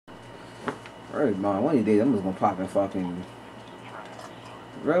Really, man, one of these days I'm just gonna pop and fucking.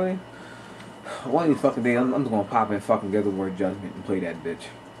 Really? One of these fucking days I'm just gonna pop and fucking get the word judgment and play that bitch.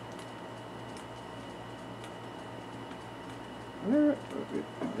 Oh,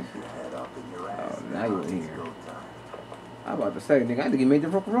 now you in here. I'm about to say, nigga, I think you made the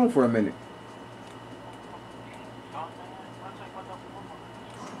fucking room for a minute.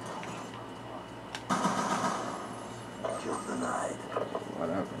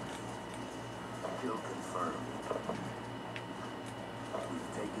 Whatever.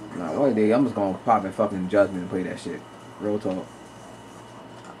 Nah, one day I'm just gonna pop and fucking judgment and play that shit. Real talk.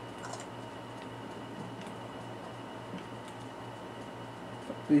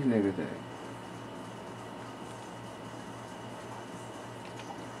 Fuck these niggas think.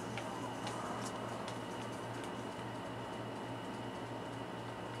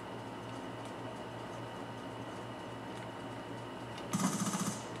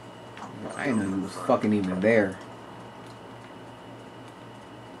 I didn't know you was fucking even there.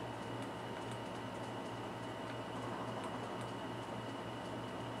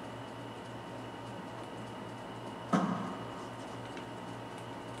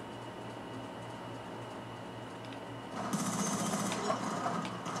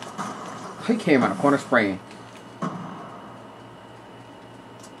 He came out of the corner spraying.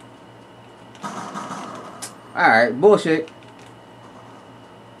 Alright, bullshit.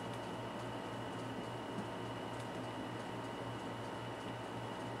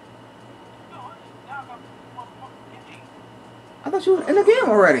 I thought you were in the game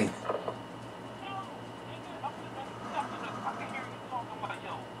already.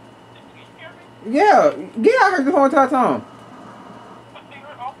 Yeah, yeah, I heard the whole entire time.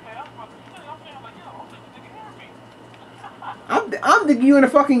 I'm thinking you in the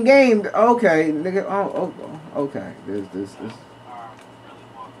fucking game. Okay, nigga. Okay. This.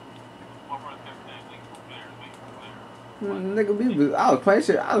 Nigga, I was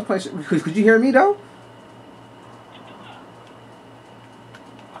playing shit. Could you hear me though?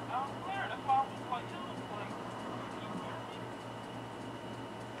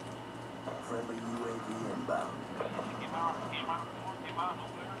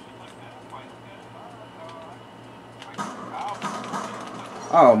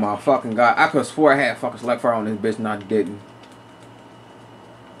 Oh my fucking god! I could have swore I had fucking select fire on this bitch, and I didn't.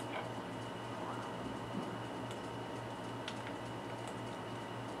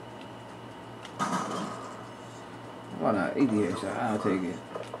 Why not? EDA shot. I'll take it.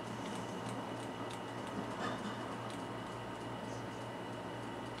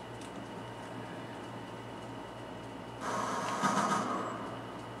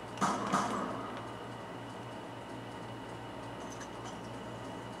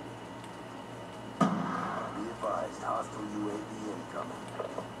 Hostile UAV incoming.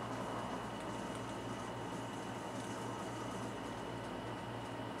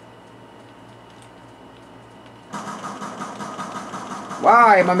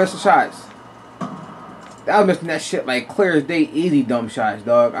 Why am I missing shots? I was missing that shit like clear as day, easy dumb shots,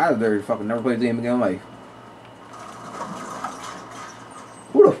 dog. I literally fucking never played the game again in life.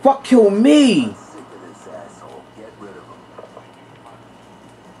 Who the fuck killed me?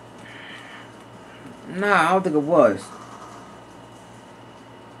 Nah, I don't think it was.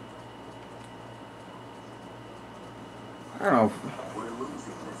 I don't know.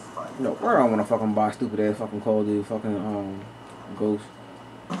 No, I don't want to fucking buy stupid ass fucking Call of Duty fucking Ghost.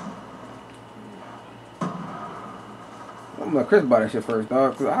 I'm gonna let Chris buy that shit first,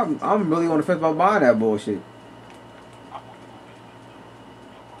 dog. Cause I'm really on the fence about buying that bullshit.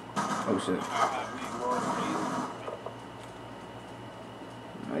 Oh shit.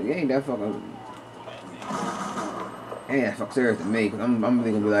 Like, you ain't that fucking. Ain't that fucking serious to me, cause I'm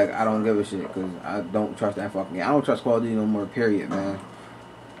really gonna be like, I don't give a shit, cause I don't trust that fucking game. I don't trust Call of Duty no more, period, man.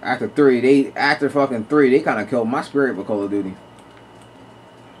 After fucking three, they kind of killed my spirit with Call of Duty.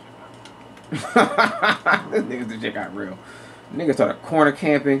 This niggas shit got real. Niggas started corner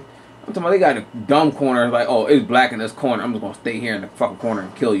camping. I'm talking about they got a dumb corner, like, oh, it's black in this corner. I'm just gonna stay here in the fucking corner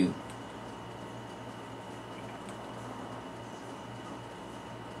and kill you.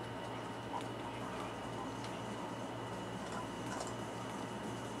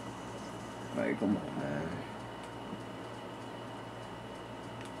 Like, come on, man.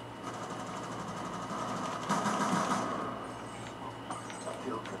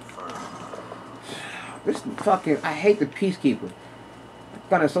 This fucking, I hate the Peacekeeper.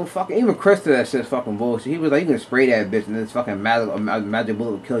 Kind of so fucking, even Chris to that shit's fucking bullshit. He was like, you can spray that bitch and this fucking magic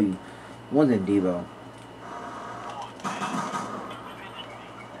bullet will kill you. One's in Devo.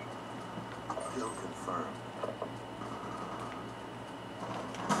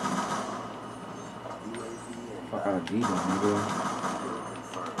 Fuck out of Devo, nigga. Kill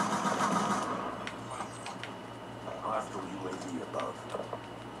confirmed. Hostile UAV above.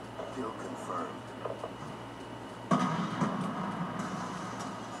 Kill confirmed.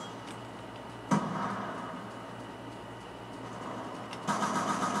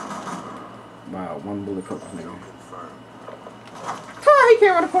 Wow, one bullet cooked this Kill nigga. confirmed. Ah, he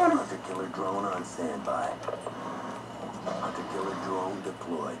came around the corner. Hunter killer drone on standby. Hunter killer drone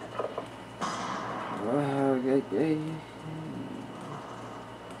deployed. Okay.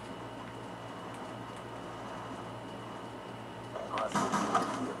 Hostile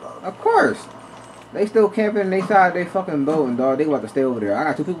UAV above. Of course. They still camping and they side they fucking boating, dog. They about to stay over there. I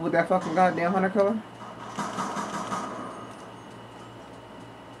got 2 people with that fucking goddamn hunter killer.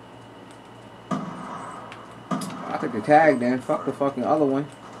 I took the tag then. Fuck the fucking other one.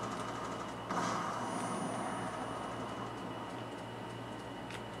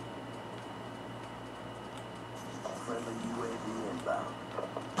 Friendly UAV inbound.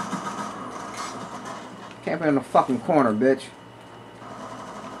 Camping in the fucking corner, bitch.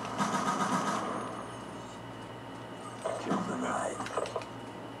 Kill denied.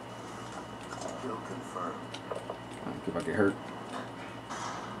 Kill confirmed. I don't care if I get hurt.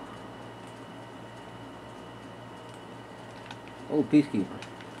 Oh, peacekeeper.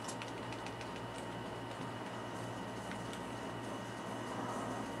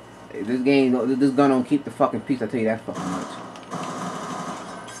 Hey, this game, this gun don't keep the fucking peace. I tell you that fucking much.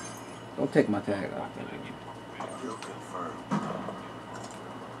 Don't take my tag off. Kill confirmed.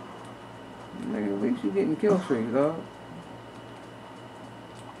 Nigga, at least you getting kill streaks, dog.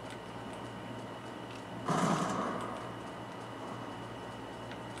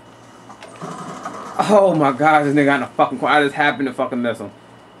 Oh my god, this nigga got in the fucking corner. I just happened to fucking miss him.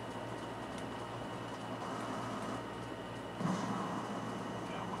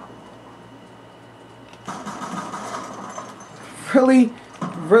 Really?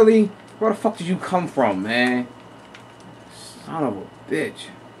 Really? Where the fuck did you come from, man? Son of a bitch.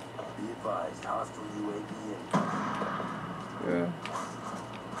 Be advised, hostile UAV incoming. Yeah.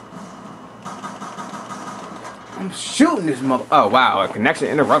 I'm shooting this mother. Oh wow, a connection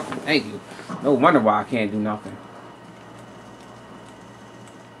interrupted. Thank you. No wonder why I can't do nothing.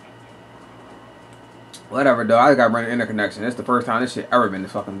 Whatever, though. I just got running interconnection. It's the first time this shit ever been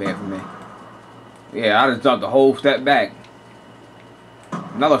this fucking bad for me. Yeah, I just jumped a whole step back.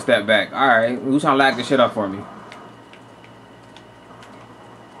 Another step back. Alright, who's trying to lag this shit up for me?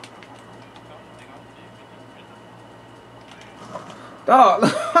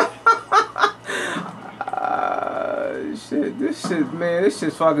 Dog. Shit, this shit, man, this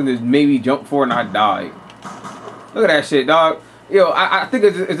shit's fucking just made me jump forward and I died. Look at that shit, dog. Yo, I think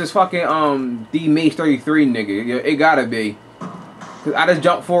it's this fucking D Mace 33 nigga. Yo, it gotta be. Cause I just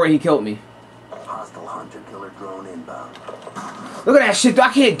jumped forward and he killed me. Hostile hunter killer drone inbound. Look at that shit,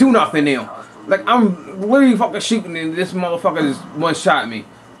 I can't do nothing now. Like, I'm literally fucking shooting and this motherfucker just one shot me.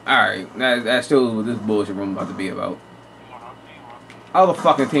 Alright, that shows what this bullshit room about to be about. Other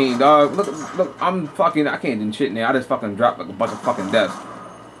fucking team, dog. Look, I'm fucking, I can't do shit now. I just fucking dropped like a bunch of fucking deaths.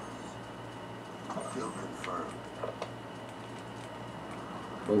 Kill confirmed.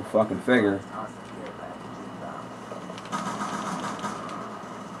 Go fucking figure. Hostile care package inbound.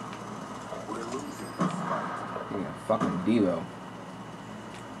 We're losing this fight. Yeah, fucking Devo.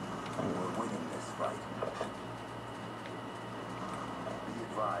 We're winning this fight. Be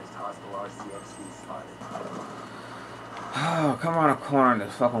advised, hostile RCXD spotted. Oh, come on a corner and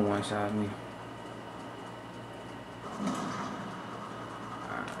just fucking one shot me.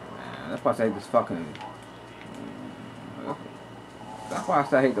 Alright, man. That's why I say this fucking. That's why I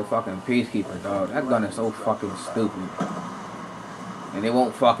say I hate the fucking Peacekeeper, dog. That gun is so fucking stupid. And they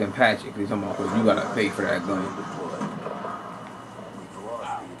won't fucking patch it because you gotta pay for that gun. Deployed. We've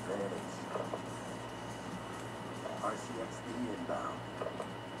lost the advantage. RCXD inbound.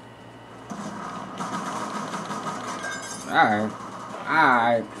 Alright.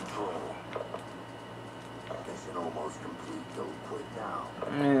 Alright. Control. Mission almost complete. Don't quit now.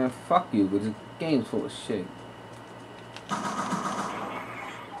 Man, fuck you, because the game's full of shit.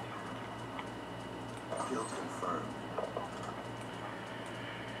 Kill confirmed.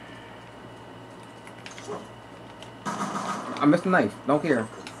 I missed the knife. Don't care.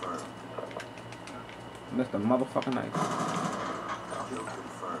 Confirmed. I missed the motherfucking knife. Kill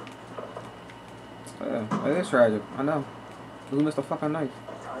confirmed. Yeah, it is tragic. I know. Who missed the fucking knife?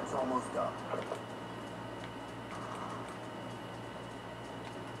 Time's almost up.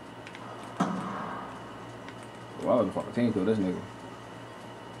 Well, the fucking team killed this nigga.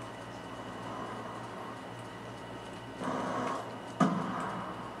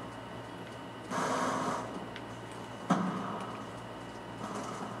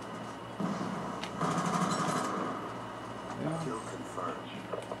 Kill confirmed.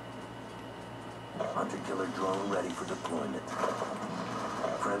 Hunter-killer drone ready for deployment.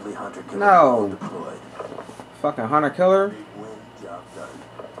 Friendly hunter-killer No. drone deployed. Fucking hunter killer. Big win, job done.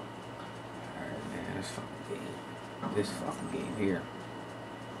 Alright, man, this fucking game. This fucking game here.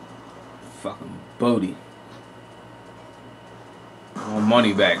 Fucking booty. I want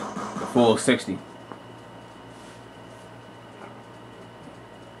money back. The full 60.